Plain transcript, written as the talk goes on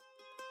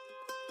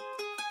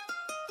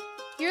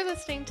You're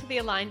listening to the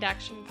Aligned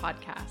Action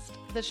Podcast,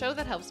 the show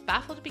that helps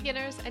baffled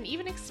beginners and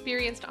even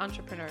experienced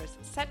entrepreneurs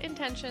set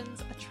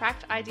intentions,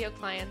 attract ideal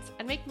clients,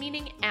 and make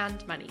meaning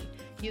and money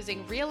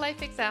using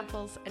real-life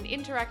examples, an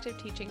interactive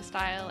teaching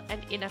style,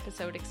 and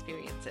in-episode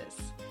experiences.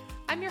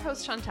 I'm your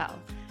host, Chantal,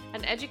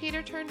 an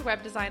educator turned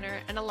web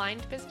designer and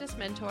aligned business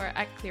mentor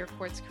at Clear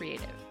Quartz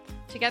Creative.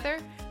 Together,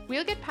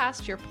 we'll get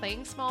past your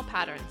playing small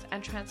patterns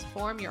and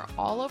transform your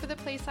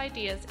all-over-the-place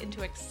ideas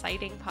into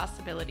exciting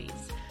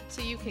possibilities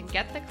so you can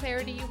get the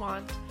clarity you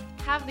want,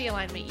 have the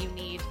alignment you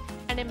need,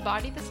 and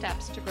embody the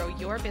steps to grow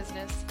your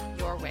business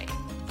your way.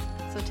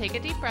 So take a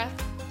deep breath,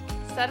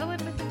 settle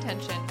in with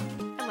intention,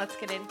 and let's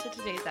get into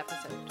today's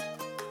episode.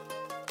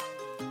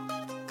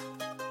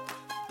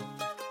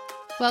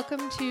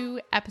 Welcome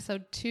to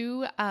episode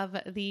 2 of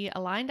the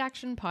Aligned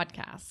Action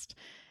Podcast.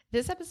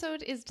 This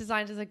episode is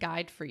designed as a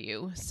guide for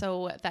you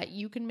so that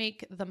you can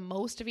make the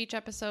most of each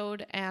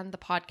episode and the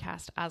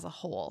podcast as a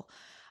whole.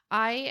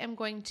 I am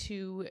going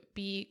to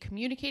be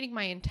communicating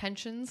my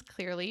intentions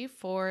clearly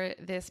for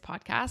this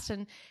podcast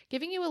and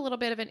giving you a little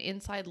bit of an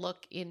inside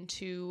look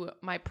into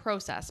my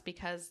process,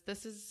 because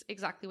this is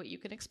exactly what you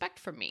can expect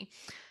from me.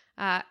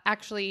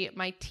 Actually,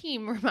 my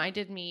team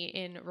reminded me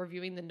in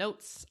reviewing the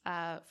notes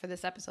for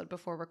this episode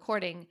before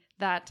recording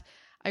that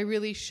I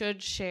really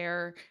should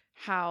share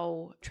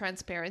how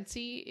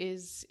transparency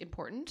is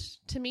important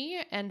to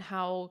me and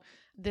how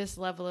this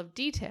level of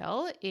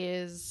detail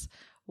is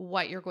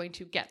what you're going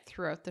to get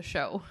throughout the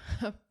show,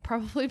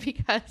 probably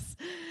because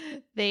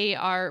they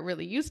are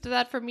really used to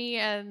that from me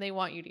and they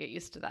want you to get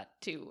used to that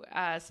too,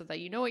 so that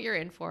you know what you're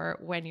in for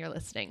when you're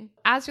listening.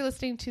 As you're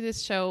listening to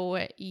this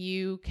show,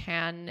 you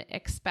can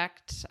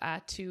expect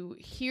to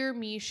hear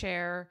me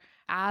share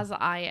as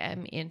I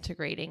am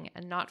integrating,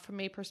 and not from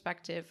a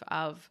perspective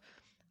of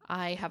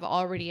I have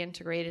already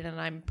integrated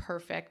and I'm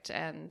perfect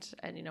and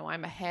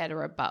I'm ahead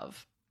or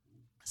above.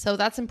 So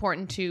that's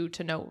important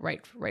to know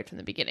right from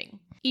the beginning.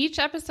 Each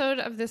episode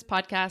of this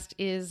podcast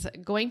is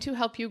going to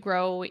help you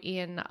grow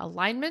in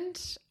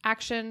alignment,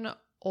 action,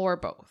 or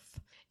both.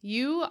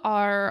 You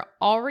are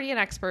already an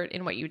expert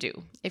in what you do.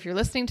 If you're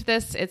listening to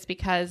this, it's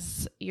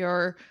because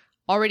you're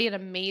already an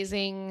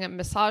amazing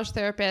massage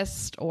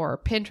therapist or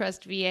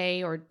Pinterest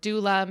VA or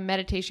doula,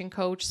 meditation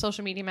coach,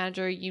 social media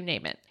manager, you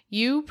name it.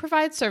 You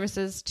provide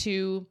services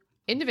to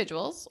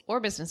individuals or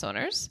business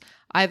owners,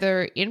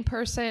 either in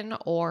person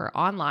or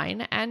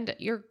online, and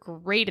you're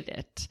great at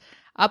it.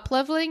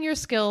 Up-leveling your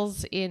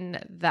skills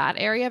in that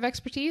area of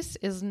expertise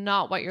is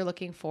not what you're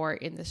looking for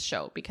in this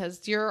show,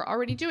 because you're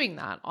already doing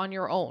that on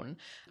your own.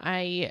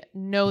 I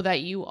know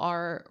that you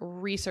are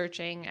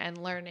researching and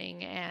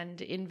learning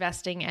and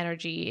investing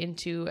energy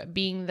into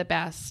being the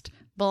best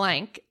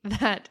blank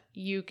that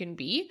you can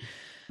be.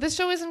 This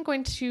show isn't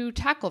going to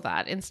tackle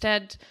that.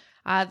 Instead,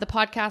 the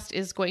podcast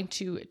is going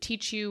to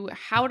teach you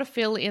how to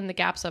fill in the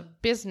gaps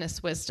of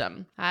business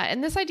wisdom.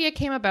 And this idea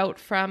came about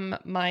from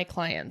my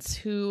clients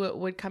who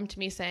would come to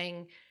me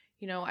saying,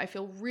 I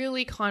feel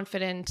really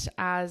confident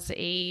as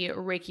a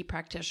Reiki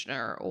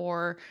practitioner,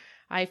 or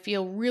I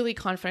feel really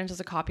confident as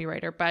a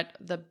copywriter, but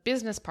the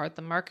business part,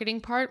 the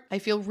marketing part, I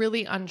feel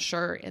really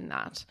unsure in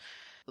that.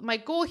 My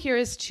goal here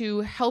is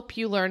to help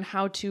you learn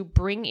how to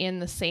bring in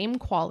the same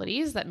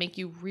qualities that make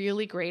you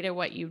really great at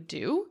what you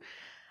do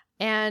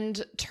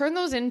and turn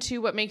those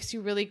into what makes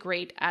you really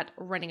great at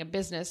running a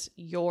business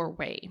your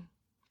way.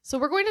 So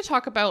we're going to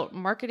talk about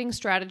marketing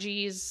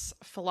strategies,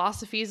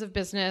 philosophies of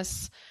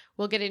business.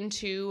 We'll get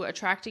into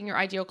attracting your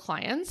ideal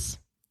clients,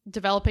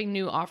 developing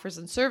new offers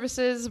and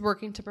services,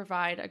 working to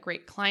provide a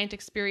great client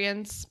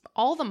experience,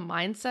 all the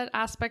mindset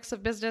aspects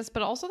of business,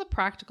 but also the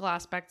practical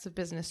aspects of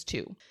business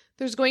too.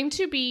 There's going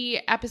to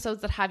be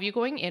episodes that have you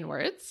going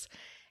inwards,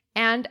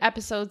 and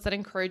episodes that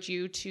encourage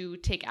you to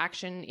take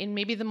action in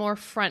maybe the more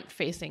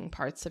front-facing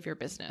parts of your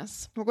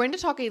business. We're going to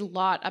talk a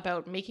lot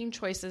about making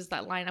choices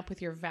that line up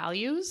with your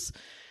values,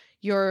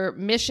 your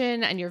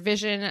mission and your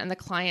vision, and the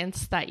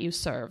clients that you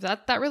serve.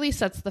 That really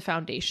sets the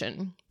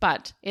foundation,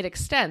 but it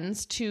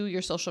extends to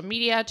your social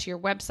media, to your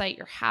website,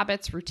 your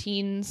habits,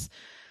 routines,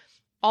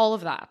 all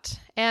of that.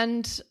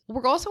 And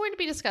we're also going to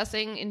be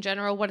discussing in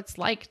general what it's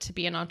like to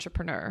be an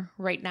entrepreneur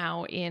right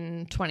now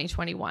in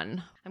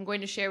 2021. I'm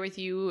going to share with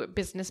you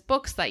business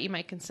books that you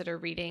might consider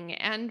reading,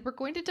 and we're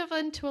going to delve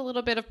into a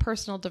little bit of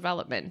personal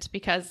development,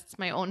 because it's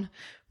my own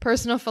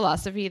personal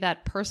philosophy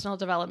that personal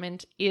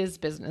development is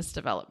business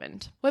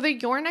development. Whether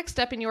your next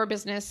step in your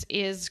business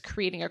is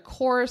creating a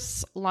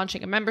course,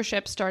 launching a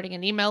membership, starting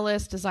an email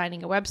list,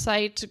 designing a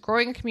website,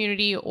 growing a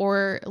community,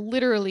 or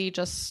literally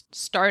just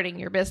starting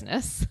your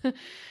business,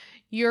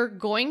 you're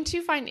going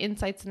to find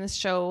insights in this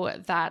show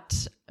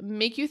that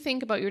make you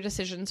think about your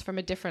decisions from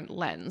a different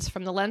lens,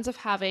 from the lens of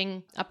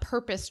having a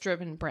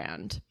purpose-driven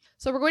brand.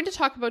 So we're going to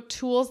talk about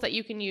tools that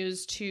you can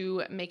use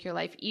to make your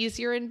life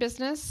easier in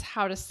business,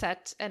 how to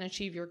set and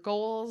achieve your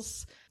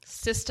goals,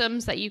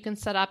 systems that you can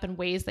set up, and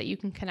ways that you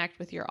can connect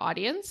with your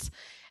audience,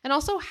 and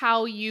also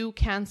how you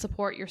can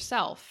support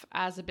yourself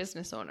as a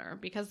business owner,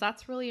 because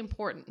that's really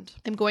important.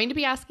 I'm going to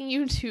be asking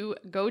you to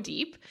go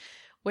deep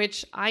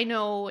which I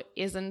know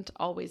isn't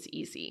always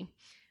easy.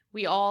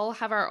 We all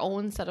have our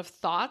own set of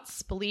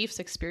thoughts, beliefs,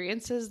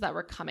 experiences that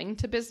we're coming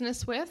to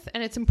business with,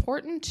 and it's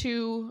important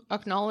to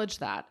acknowledge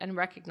that and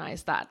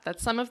recognize that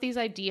some of these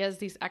ideas,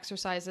 these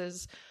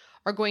exercises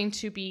are going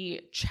to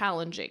be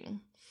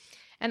challenging.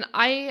 And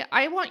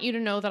I want you to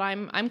know that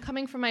I'm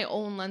coming from my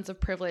own lens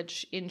of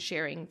privilege in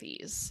sharing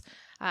these.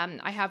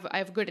 I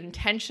have good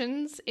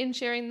intentions in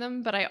sharing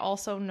them, but I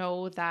also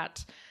know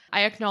that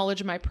I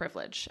acknowledge my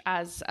privilege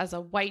as a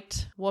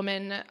white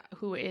woman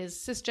who is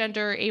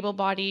cisgender,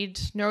 able-bodied,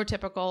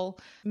 neurotypical,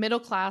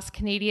 middle-class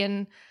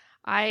Canadian.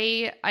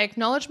 I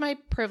acknowledge my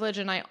privilege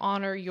and I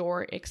honor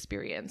your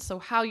experience. So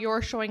how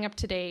you're showing up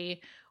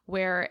today,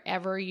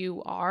 wherever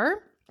you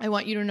are, I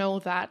want you to know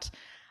that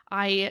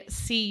I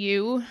see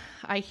you,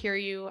 I hear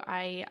you,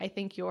 I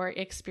think your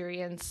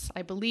experience,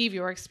 I believe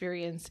your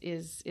experience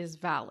is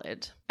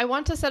valid. I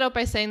want to set out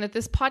by saying that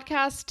this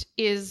podcast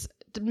is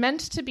meant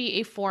to be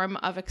a form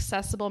of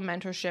accessible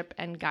mentorship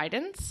and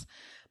guidance,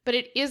 but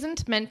it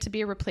isn't meant to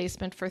be a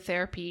replacement for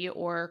therapy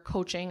or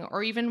coaching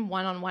or even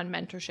one-on-one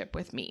mentorship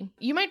with me.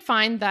 You might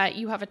find that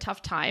you have a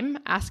tough time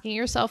asking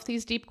yourself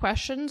these deep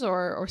questions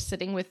or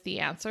sitting with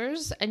the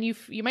answers, and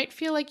you might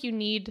feel like you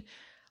need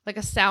like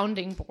a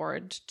sounding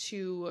board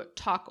to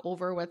talk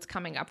over what's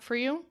coming up for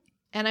you.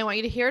 And I want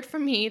you to hear it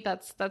from me.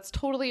 That's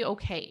totally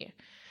okay.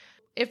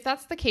 If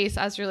that's the case,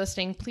 as you're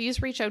listening,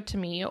 please reach out to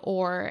me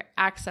or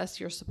access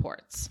your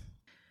supports.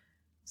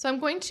 So I'm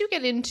going to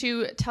get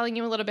into telling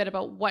you a little bit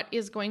about what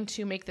is going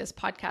to make this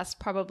podcast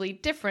probably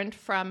different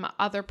from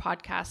other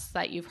podcasts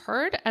that you've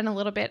heard, and a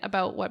little bit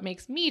about what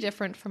makes me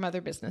different from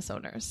other business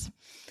owners.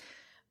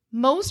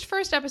 Most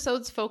first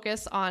episodes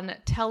focus on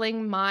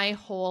telling my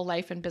whole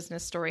life and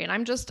business story, and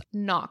I'm just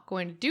not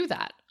going to do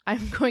that.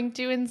 I'm going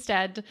to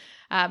instead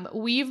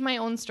weave my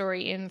own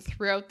story in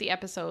throughout the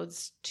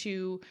episodes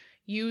to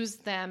use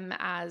them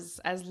as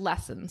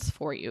lessons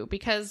for you,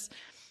 because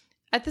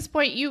at this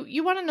point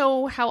you want to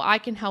know how I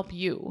can help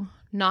you,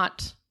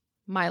 not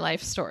my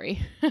life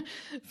story.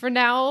 For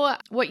now,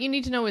 what you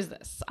need to know is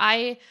this.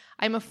 I'm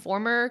a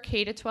former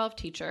K-12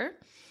 teacher.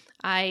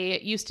 I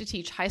used to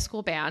teach high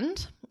school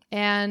band,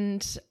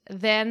 and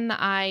then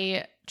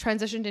I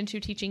transitioned into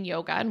teaching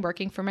yoga and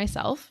working for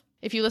myself.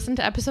 If you listened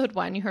to episode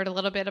 1, you heard a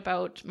little bit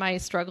about my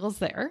struggles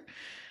there.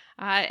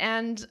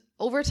 And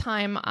over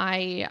time,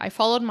 I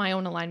followed my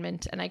own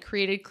alignment and I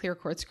created Clear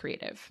Quartz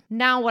Creative.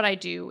 Now what I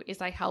do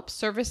is I help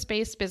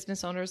service-based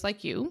business owners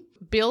like you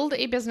build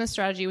a business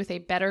strategy with a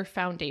better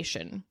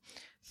foundation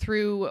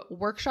through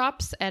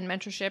workshops and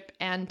mentorship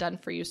and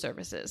done-for-you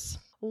services.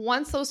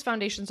 Once those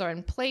foundations are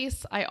in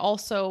place, I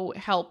also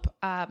help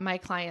my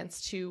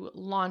clients to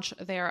launch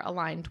their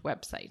aligned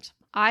website.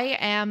 I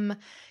am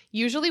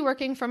usually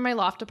working from my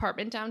loft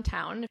apartment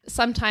downtown.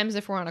 Sometimes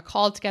if we're on a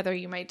call together,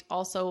 you might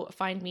also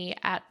find me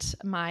at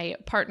my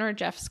partner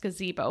Jeff's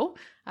gazebo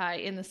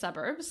in the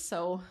suburbs.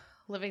 So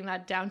living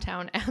that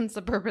downtown and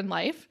suburban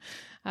life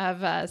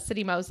of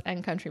city mouse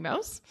and country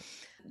mouse.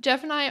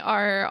 Jeff and I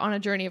are on a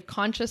journey of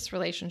conscious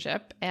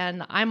relationship,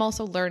 and I'm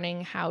also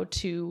learning how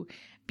to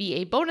be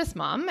a bonus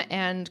mom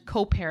and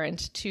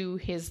co-parent to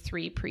his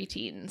 3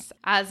 preteens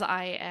as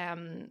I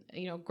am,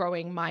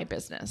 growing my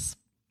business.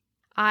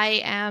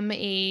 I am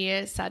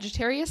a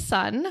Sagittarius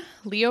sun,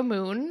 Leo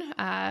moon,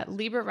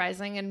 Libra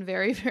rising, and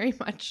very, very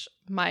much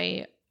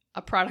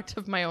a product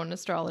of my own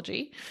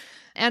astrology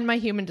and my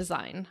human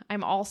design.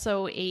 I'm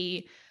also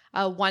a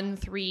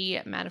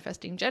 1-3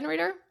 manifesting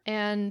generator,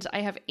 and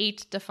I have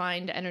 8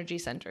 defined energy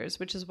centers,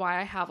 which is why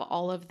I have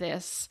all of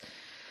this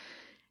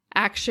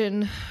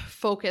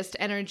action-focused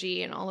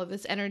energy and all of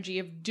this energy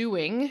of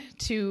doing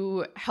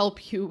to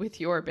help you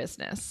with your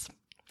business.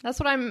 That's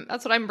what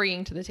I'm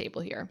bringing to the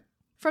table here.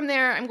 From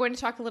there, I'm going to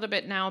talk a little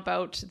bit now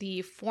about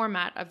the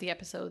format of the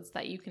episodes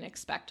that you can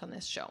expect on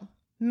this show.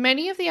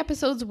 Many of the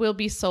episodes will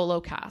be solo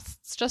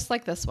casts, just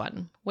like this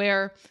one,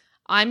 where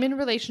I'm in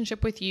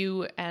relationship with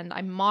you and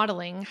I'm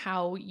modeling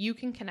how you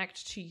can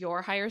connect to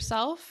your higher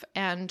self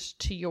and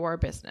to your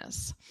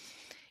business.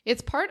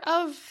 It's part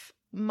of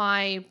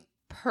my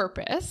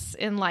purpose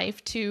in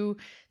life to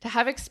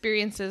have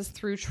experiences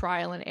through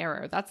trial and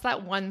error. That's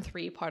that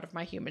 1-3 part of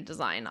my human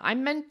design.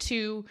 I'm meant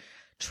to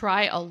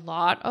try a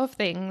lot of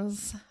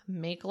things,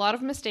 make a lot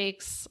of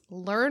mistakes,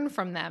 learn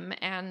from them,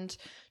 and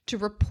to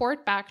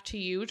report back to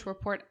you, to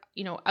report,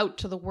 out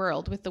to the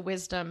world with the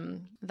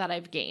wisdom that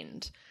I've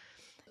gained.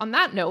 On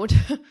that note,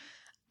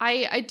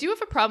 I do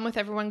have a problem with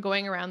everyone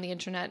going around the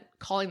internet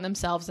calling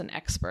themselves an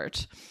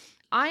expert.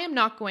 I am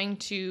not going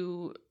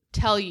to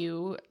tell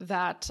you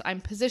that I'm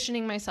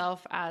positioning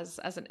myself as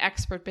an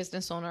expert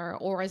business owner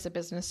or as a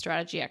business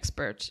strategy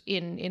expert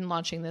in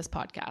launching this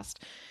podcast.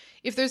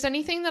 If there's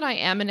anything that I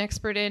am an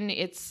expert in,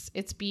 it's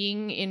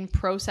being in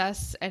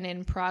process and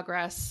in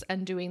progress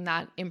and doing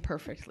that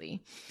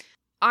imperfectly.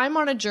 I'm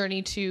on a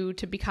journey to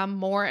become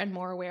more and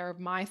more aware of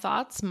my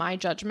thoughts, my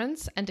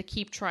judgments, and to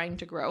keep trying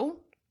to grow.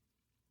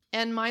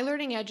 And my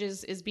learning edge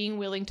is being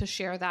willing to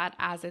share that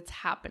as it's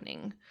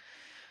happening.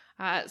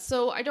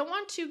 So I don't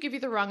want to give you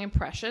the wrong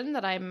impression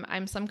that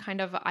I'm some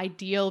kind of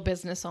ideal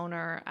business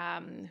owner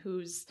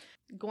who's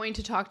going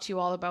to talk to you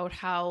all about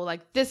how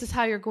like this is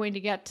how you're going to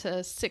get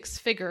to 6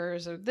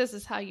 figures, or this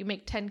is how you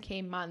make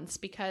 10K months,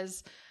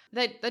 because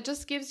that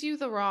just gives you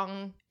the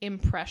wrong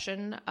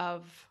impression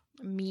of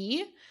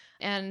me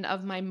and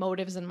of my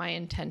motives and my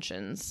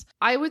intentions.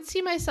 I would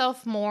see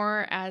myself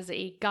more as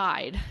a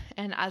guide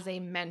and as a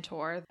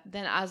mentor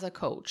than as a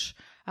coach,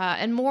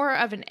 and more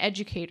of an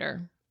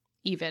educator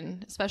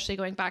even, especially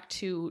going back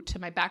to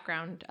my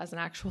background as an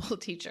actual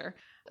teacher.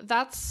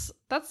 That's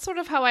sort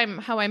of how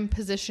I'm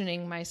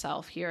positioning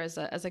myself here as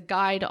a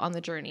guide on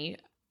the journey.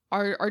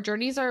 Our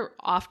journeys are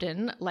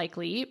often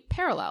likely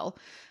parallel,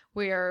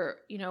 where,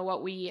 you know,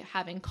 what we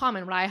have in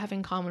common, what I have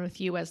in common with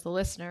you as the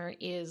listener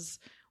is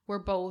we're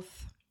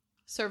both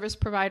service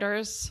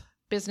providers,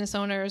 business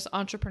owners,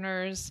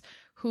 entrepreneurs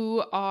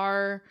who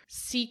are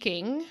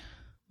seeking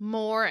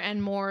more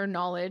and more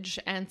knowledge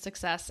and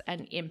success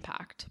and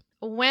impact.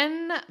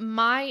 When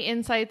my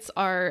insights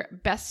are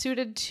best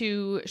suited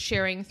to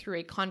sharing through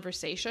a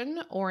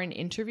conversation or an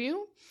interview,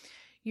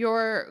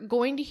 you're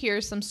going to hear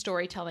some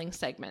storytelling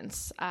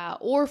segments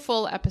or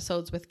full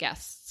episodes with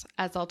guests,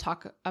 as I'll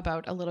talk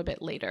about a little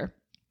bit later.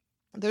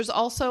 There's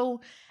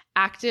also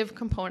active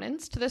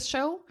components to this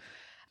show.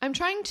 I'm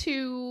trying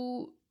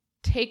to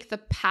take the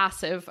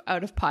passive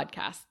out of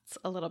podcasts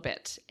a little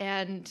bit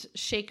and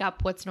shake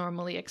up what's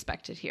normally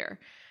expected here,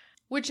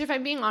 which, if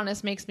I'm being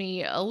honest, makes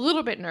me a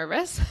little bit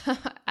nervous.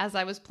 As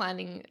I was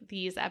planning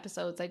these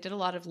episodes, I did a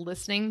lot of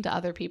listening to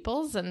other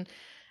people's, and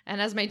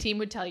as my team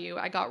would tell you,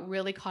 I got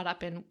really caught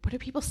up in what do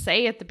people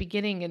say at the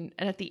beginning and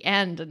at the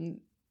end, and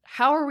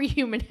how are we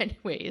human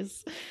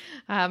anyways?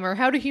 Or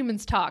how do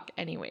humans talk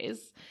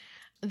anyways?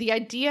 The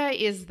idea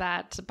is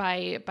that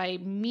by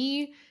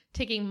me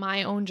taking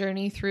my own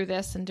journey through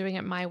this and doing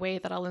it my way,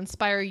 that I'll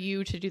inspire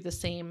you to do the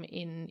same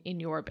in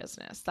your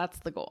business. That's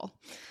the goal.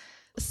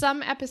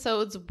 Some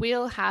episodes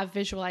will have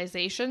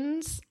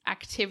visualizations,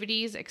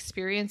 activities,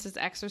 experiences,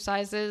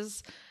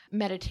 exercises,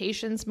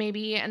 meditations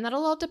maybe, and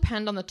that'll all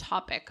depend on the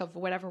topic of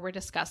whatever we're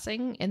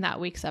discussing in that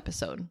week's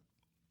episode.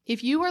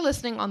 If you are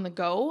listening on the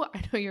go,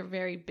 I know you're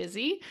very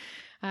busy.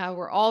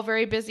 We're all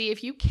very busy.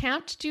 If you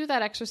can't do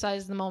that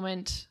exercise in the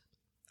moment,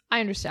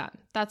 I understand.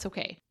 That's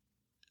okay.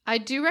 I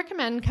do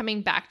recommend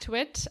coming back to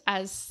it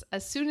as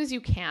soon as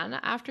you can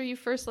after you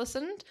first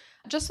listened,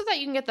 just so that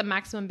you can get the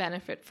maximum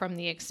benefit from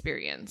the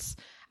experience.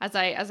 As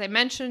I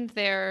mentioned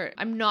there,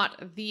 I'm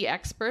not the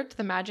expert.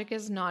 The magic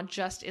is not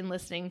just in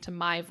listening to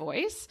my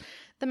voice.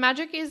 The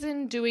magic is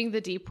in doing the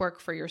deep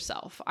work for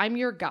yourself. I'm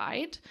your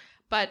guide,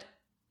 but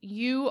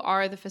you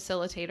are the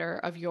facilitator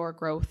of your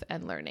growth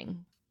and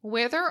learning.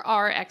 Where there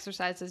are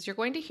exercises, you're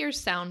going to hear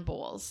sound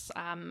bowls,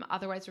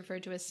 otherwise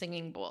referred to as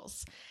singing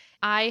bowls.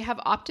 I have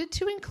opted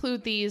to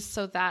include these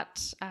so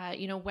that,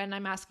 when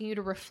I'm asking you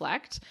to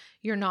reflect,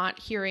 you're not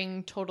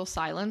hearing total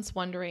silence,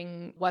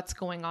 wondering what's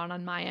going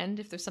on my end,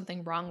 if there's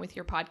something wrong with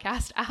your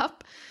podcast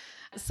app.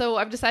 So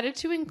I've decided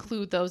to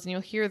include those, and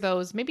you'll hear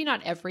those, maybe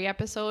not every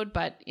episode,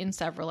 but in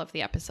several of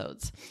the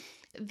episodes.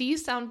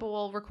 These sound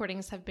bowl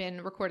recordings have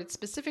been recorded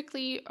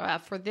specifically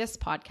for this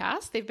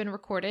podcast. They've been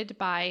recorded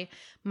by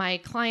my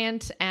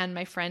client and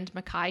my friend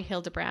Makai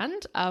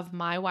Hildebrand of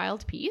My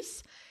Wild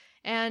Peace.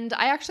 And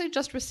I actually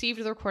just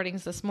received the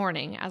recordings this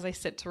morning as I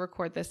sit to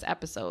record this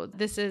episode.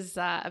 This is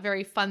a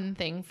very fun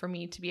thing for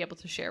me to be able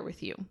to share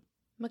with you.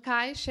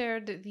 Makai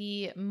shared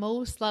the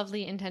most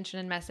lovely intention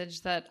and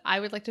message that I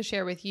would like to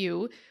share with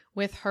you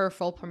with her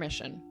full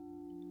permission.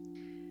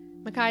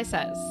 Makai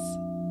says,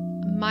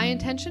 "My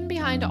intention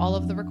behind all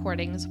of the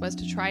recordings was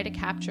to try to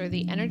capture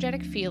the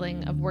energetic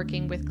feeling of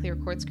working with Clear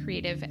Quartz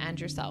Creative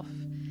and yourself.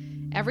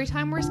 Every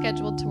time we're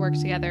scheduled to work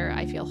together,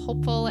 I feel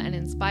hopeful and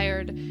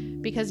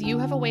inspired because you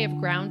have a way of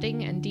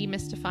grounding and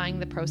demystifying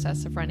the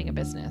process of running a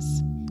business.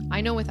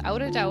 I know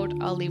without a doubt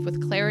I'll leave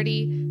with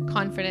clarity,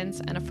 confidence,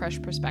 and a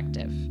fresh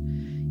perspective.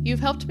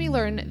 You've helped me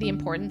learn the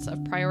importance of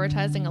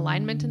prioritizing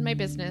alignment in my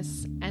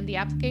business, and the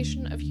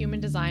application of human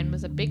design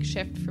was a big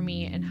shift for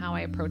me in how I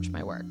approach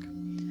my work.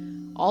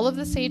 All of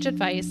the sage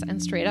advice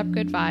and straight up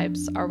good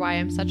vibes are why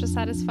I'm such a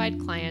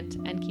satisfied client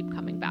and keep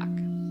coming back.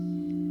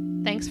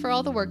 Thanks for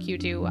all the work you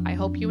do. I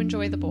hope you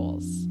enjoy the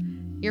bowls.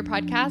 Your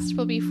podcast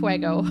will be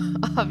fuego,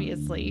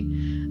 obviously.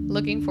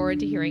 Looking forward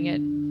to hearing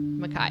it.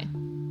 Makai."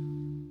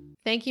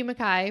 Thank you,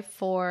 Makai,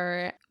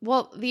 for,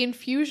 the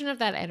infusion of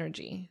that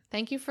energy.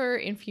 Thank you for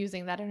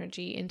infusing that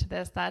energy into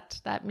this.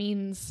 That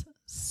means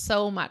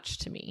so much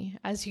to me,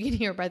 as you can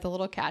hear by the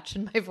little catch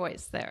in my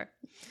voice there.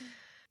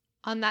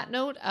 On that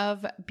note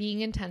of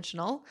being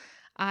intentional,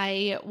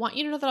 I want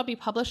you to know that I'll be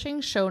publishing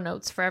show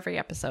notes for every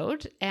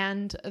episode,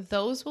 and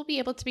those will be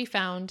able to be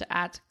found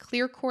at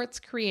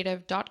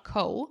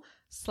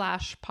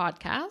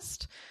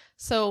clearquartzcreative.co/podcast.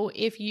 So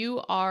if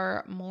you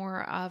are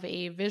more of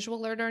a visual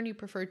learner and you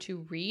prefer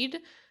to read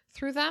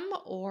through them,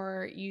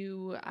 or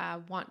you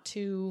want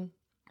to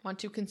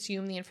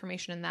consume the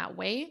information in that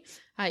way,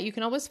 you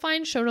can always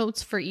find show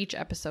notes for each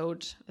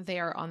episode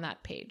there on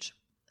that page.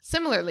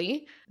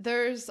 Similarly,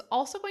 there's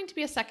also going to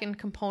be a second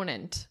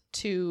component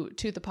to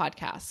the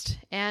podcast,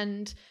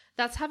 and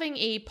that's having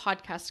a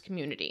podcast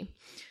community.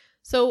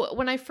 So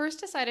when I first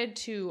decided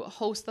to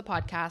host the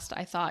podcast,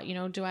 I thought,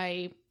 do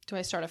I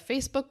start a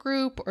Facebook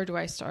group, or do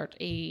I start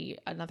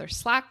another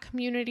Slack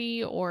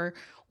community, or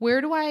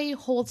where do I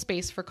hold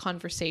space for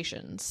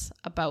conversations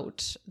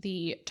about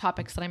the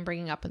topics that I'm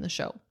bringing up in the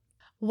show?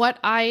 What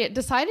I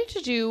decided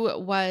to do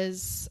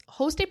was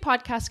host a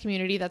podcast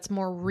community that's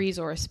more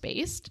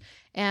resource-based.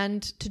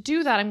 And to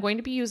do that, I'm going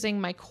to be using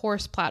my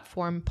course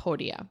platform,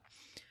 Podia.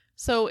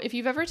 So if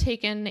you've ever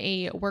taken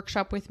a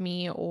workshop with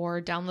me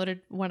or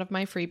downloaded one of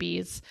my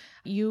freebies,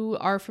 you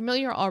are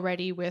familiar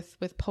already with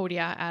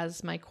Podia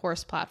as my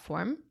course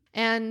platform.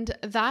 And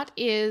that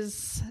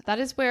is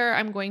where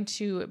I'm going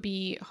to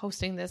be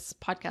hosting this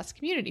podcast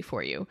community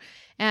for you.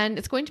 And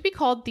it's going to be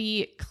called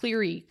the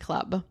Cleary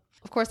Club.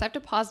 Of course, I have to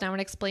pause now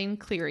and explain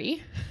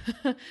Cleary.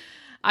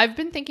 I've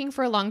been thinking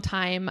for a long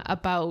time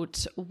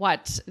about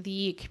what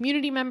the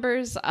community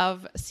members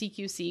of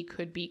CQC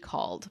could be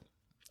called.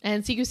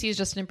 And CQC is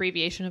just an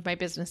abbreviation of my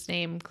business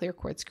name, Clear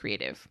Quartz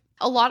Creative.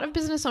 A lot of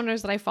business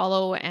owners that I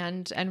follow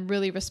and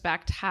really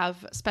respect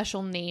have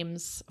special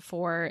names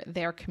for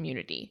their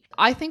community.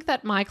 I think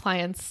that my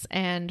clients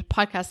and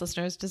podcast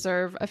listeners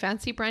deserve a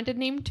fancy branded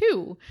name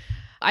too.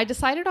 I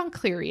decided on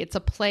Cleary. It's a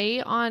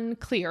play on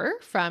Clear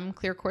from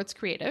Clear Quartz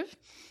Creative,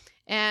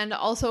 and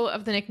also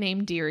of the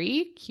nickname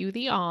Deary, cue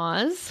the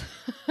Oz,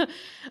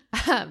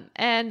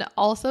 and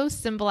also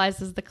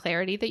symbolizes the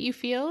clarity that you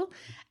feel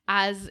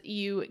as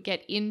you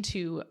get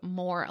into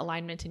more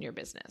alignment in your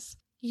business.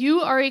 You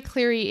are a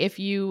Cleary if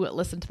you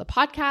listen to the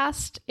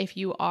podcast, if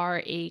you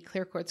are a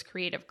Clear Quartz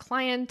Creative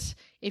client,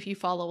 if you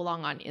follow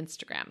along on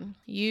Instagram.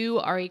 You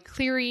are a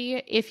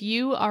Cleary if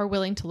you are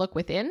willing to look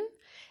within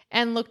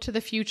and look to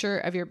the future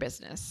of your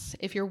business.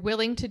 If you're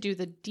willing to do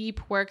the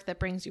deep work that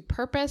brings you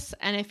purpose,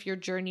 and if you're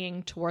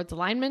journeying towards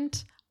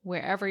alignment,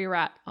 wherever you're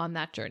at on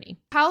that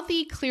journey. How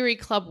the Cleary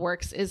Club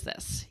works is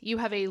this. You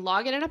have a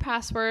login and a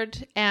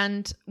password,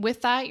 and with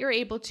that, you're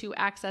able to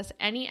access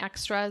any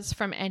extras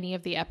from any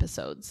of the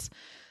episodes.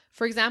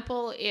 For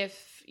example,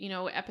 if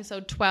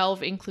episode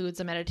 12 includes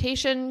a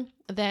meditation,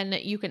 then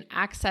you can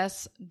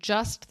access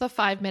just the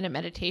 5-minute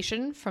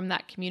meditation from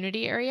that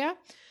community area,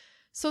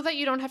 so that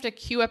you don't have to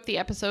queue up the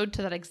episode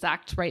to that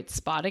exact right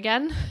spot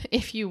again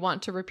if you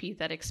want to repeat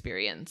that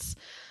experience.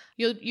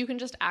 You can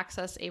just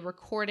access a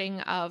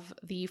recording of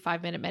the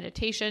 5-minute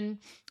meditation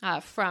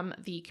from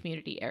the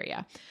community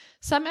area.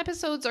 Some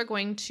episodes are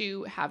going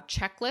to have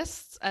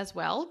checklists as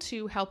well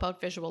to help out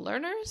visual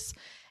learners,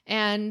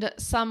 and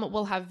some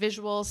will have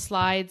visuals,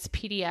 slides,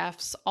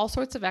 PDFs, all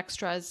sorts of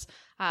extras,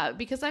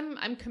 because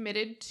I'm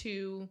committed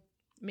to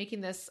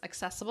making this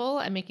accessible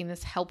and making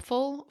this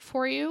helpful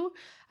for you.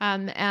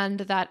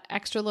 And that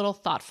extra little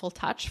thoughtful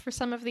touch for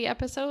some of the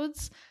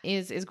episodes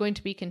is going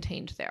to be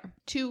contained there.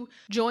 To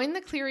join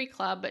the Cleary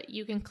Club,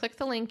 you can click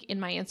the link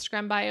in my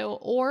Instagram bio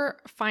or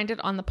find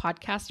it on the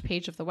podcast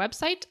page of the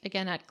website,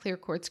 again at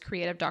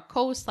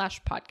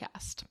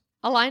clearquartzcreative.co/podcast.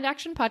 Aligned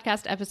Action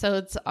Podcast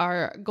episodes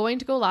are going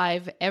to go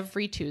live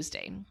every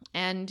Tuesday,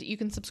 and you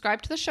can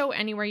subscribe to the show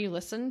anywhere you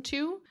listen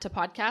to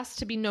podcasts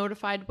to be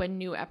notified when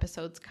new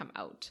episodes come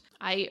out.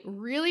 I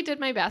really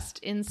did my best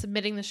in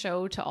submitting the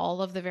show to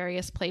all of the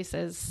various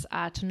places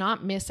to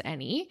not miss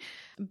any.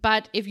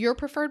 But if your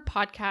preferred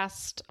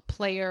podcast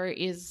player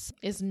is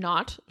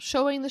not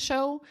showing the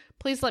show,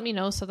 please let me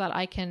know so that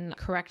I can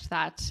correct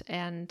that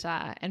and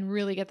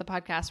really get the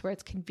podcast where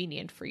it's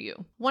convenient for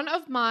you. One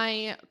of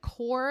my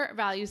core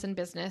values in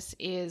business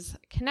is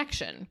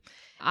connection.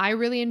 I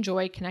really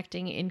enjoy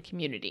connecting in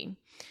community.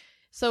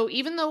 So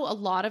even though a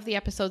lot of the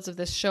episodes of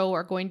this show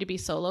are going to be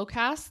solo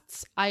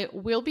casts, I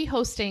will be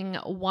hosting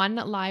one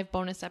live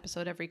bonus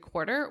episode every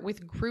quarter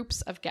with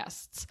groups of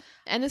guests.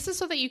 And this is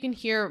so that you can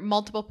hear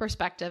multiple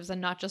perspectives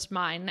and not just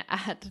mine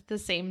at the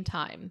same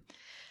time.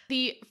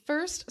 The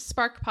first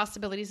Spark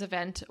Possibilities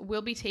event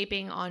will be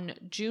taping on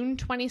June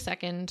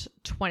 22nd,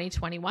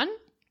 2021.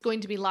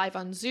 Going to be live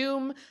on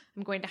Zoom.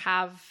 I'm going to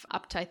have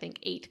up to,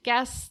 8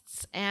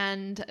 guests,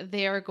 and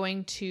they are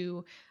going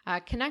to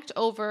connect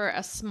over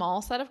a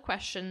small set of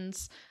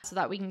questions so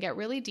that we can get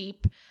really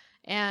deep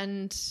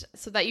and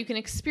so that you can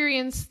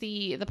experience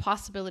the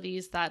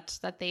possibilities that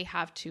they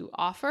have to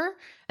offer.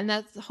 And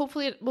that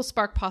hopefully it will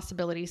spark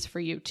possibilities for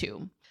you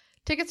too.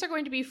 Tickets are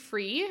going to be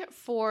free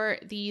for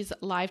these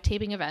live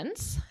taping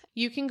events.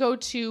 You can go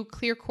to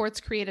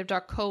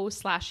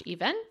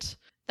clearquartzcreative.co/event.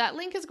 That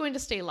link is going to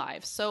stay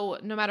live. So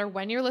no matter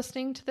when you're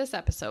listening to this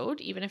episode,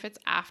 even if it's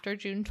after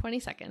June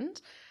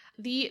 22nd,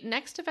 the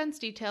next event's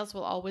details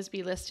will always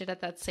be listed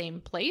at that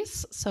same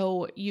place.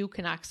 So you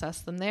can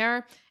access them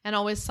there and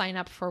always sign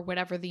up for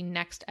whatever the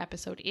next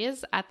episode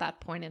is at that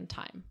point in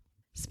time.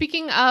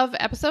 Speaking of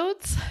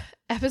episodes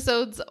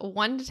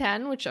 1 to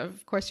 10, which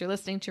of course you're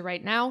listening to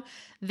right now,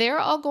 they're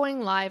all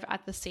going live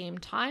at the same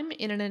time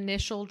in an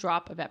initial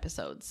drop of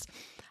episodes.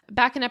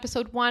 Back in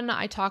episode 1,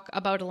 I talk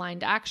about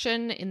aligned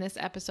action. In this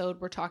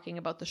episode, we're talking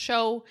about the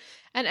show.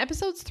 And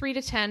episodes 3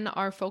 to 10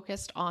 are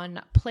focused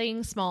on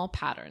playing small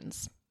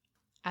patterns.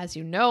 As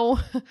you know,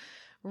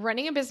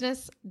 running a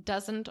business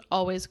doesn't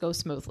always go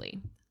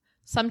smoothly.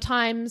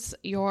 Sometimes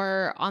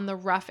you're on the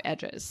rough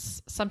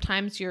edges.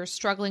 Sometimes you're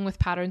struggling with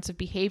patterns of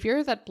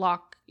behavior that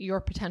block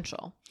your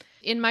potential.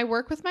 In my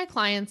work with my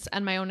clients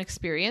and my own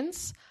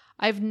experience,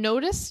 I've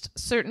noticed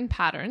certain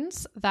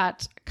patterns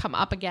that come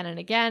up again and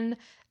again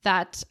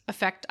that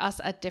affect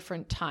us at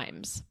different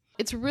times.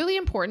 It's really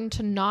important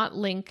to not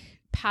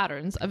link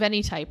patterns of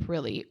any type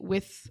really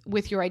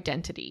with your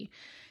identity.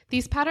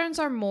 These patterns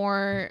are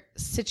more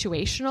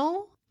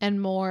situational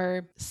and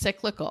more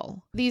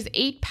cyclical. These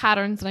 8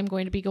 patterns that I'm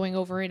going to be going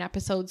over in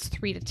episodes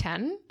 3 to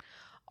 10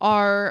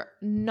 are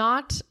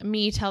not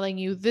me telling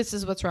you this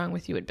is what's wrong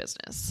with you in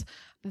business.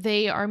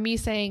 They are me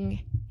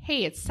saying,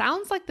 hey, it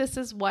sounds like this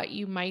is what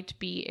you might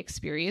be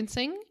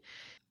experiencing.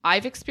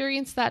 I've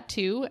experienced that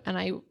too, and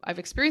I've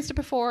experienced it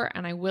before,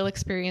 and I will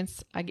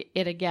experience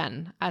it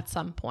again at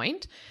some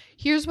point.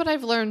 Here's what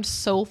I've learned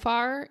so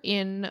far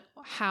in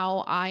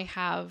how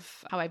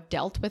I've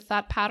dealt with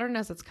that pattern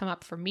as it's come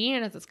up for me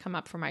and as it's come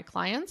up for my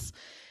clients.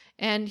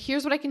 And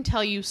here's what I can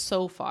tell you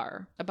so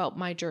far about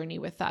my journey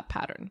with that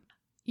pattern.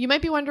 You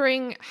might be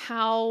wondering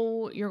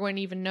how you're going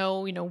to even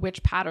know,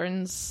 which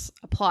patterns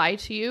apply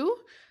to you.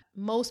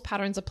 Most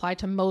patterns apply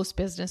to most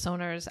business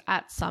owners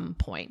at some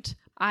point.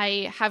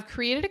 I have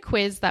created a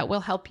quiz that will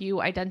help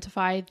you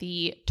identify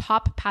the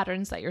top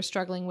patterns that you're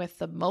struggling with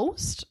the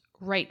most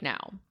right now.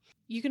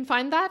 You can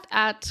find that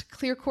at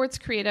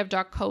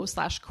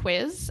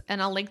clearquartzcreative.co/quiz,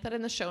 and I'll link that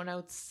in the show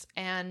notes.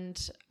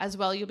 And as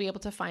well, you'll be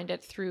able to find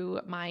it through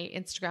my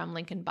Instagram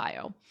link in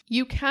bio.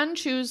 You can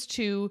choose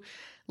to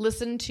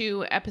listen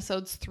to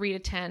episodes 3 to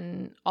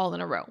 10 all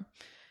in a row,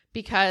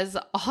 because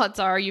odds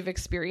are you've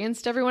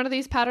experienced every one of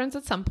these patterns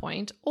at some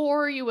point,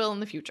 or you will in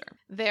the future.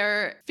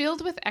 They're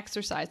filled with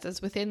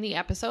exercises within the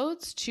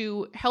episodes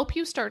to help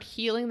you start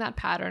healing that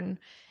pattern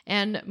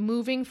and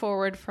moving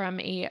forward from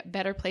a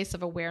better place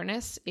of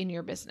awareness in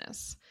your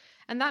business.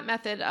 And that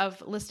method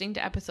of listening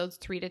to episodes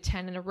 3 to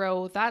 10 in a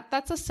row,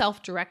 that's a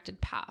self-directed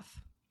path.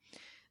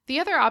 The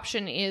other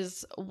option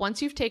is,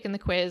 once you've taken the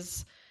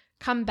quiz,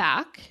 come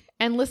back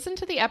and listen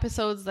to the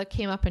episodes that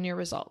came up in your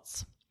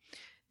results.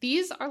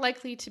 These are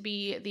likely to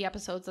be the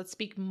episodes that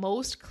speak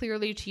most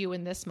clearly to you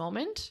in this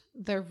moment.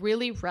 They're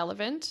really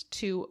relevant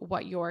to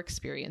what you're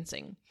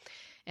experiencing.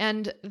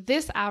 And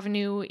this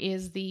avenue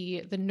is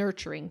the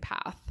nurturing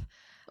path,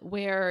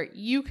 where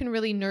you can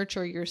really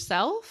nurture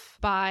yourself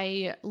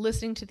by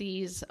listening to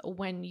these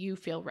when you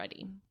feel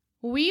ready.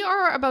 We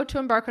are about to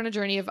embark on a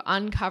journey of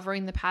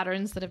uncovering the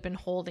patterns that have been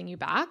holding you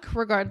back,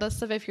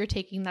 regardless of if you're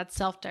taking that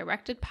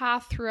self-directed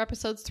path through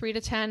episodes 3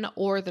 to 10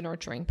 or the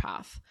nurturing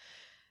path.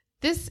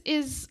 This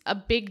is a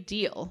big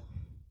deal.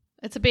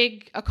 It's a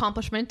big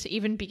accomplishment to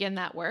even begin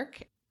that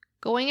work.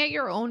 Going at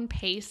your own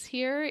pace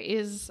here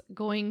is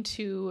going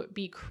to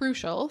be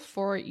crucial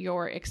for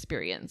your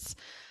experience.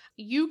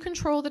 You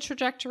control the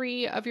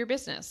trajectory of your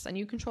business and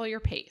you control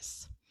your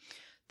pace.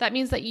 That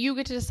means that you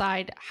get to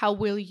decide how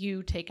will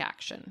you take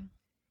action.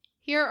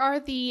 Here are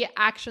the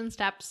action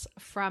steps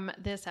from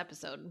this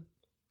episode.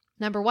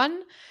 Number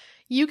 1,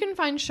 you can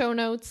find show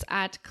notes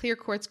at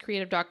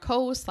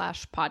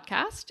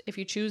clearquartzcreative.co/podcast if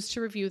you choose to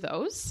review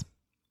those.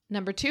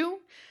 Number 2,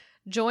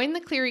 join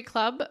the Cleary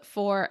Club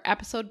for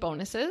episode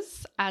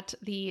bonuses at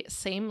the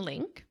same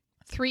link.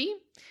 3,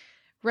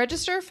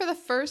 register for the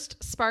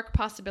first Spark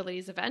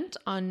Possibilities event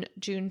on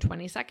June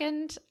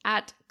 22nd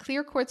at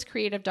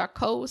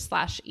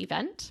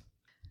clearquartzcreative.co/event.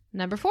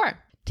 Number 4,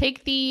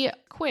 take the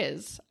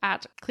quiz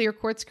at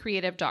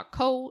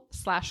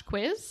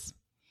clearquartzcreative.co/quiz.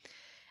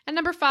 And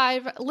number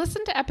 5,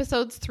 listen to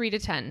episodes 3 to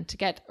 10 to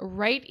get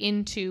right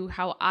into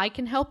how I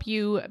can help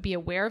you be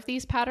aware of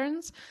these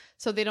patterns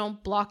so they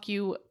don't block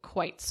you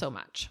quite so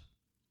much.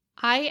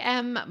 I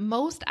am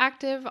most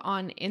active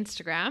on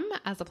Instagram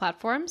as a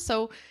platform,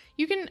 so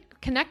you can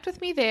connect with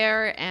me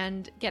there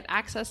and get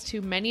access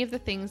to many of the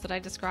things that I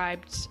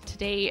described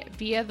today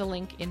via the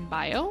link in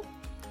bio.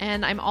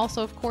 And I'm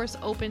also, of course,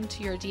 open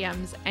to your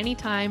DMs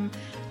anytime.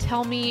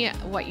 Tell me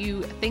what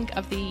you think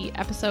of the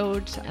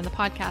episode and the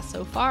podcast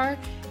so far,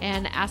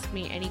 and ask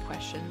me any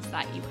questions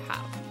that you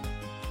have.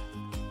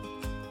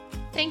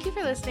 Thank you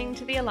for listening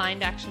to the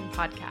Aligned Action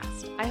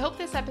Podcast. I hope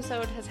this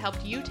episode has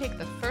helped you take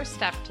the first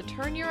step to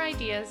turn your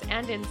ideas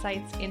and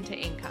insights into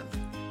income.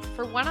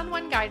 For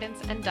one-on-one guidance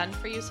and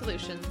done-for-you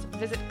solutions,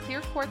 visit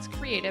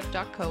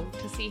clearquartzcreative.co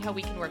to see how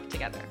we can work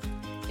together.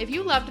 If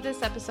you loved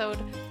this episode,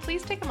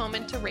 please take a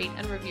moment to rate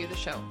and review the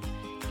show.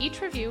 Each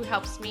review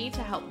helps me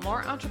to help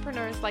more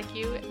entrepreneurs like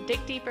you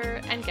dig deeper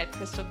and get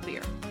crystal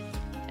clear.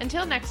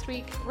 Until next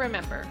week,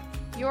 remember,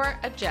 you're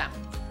a gem.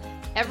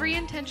 Every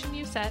intention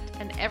you set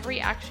and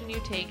every action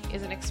you take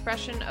is an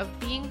expression of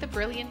being the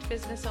brilliant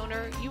business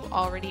owner you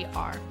already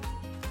are.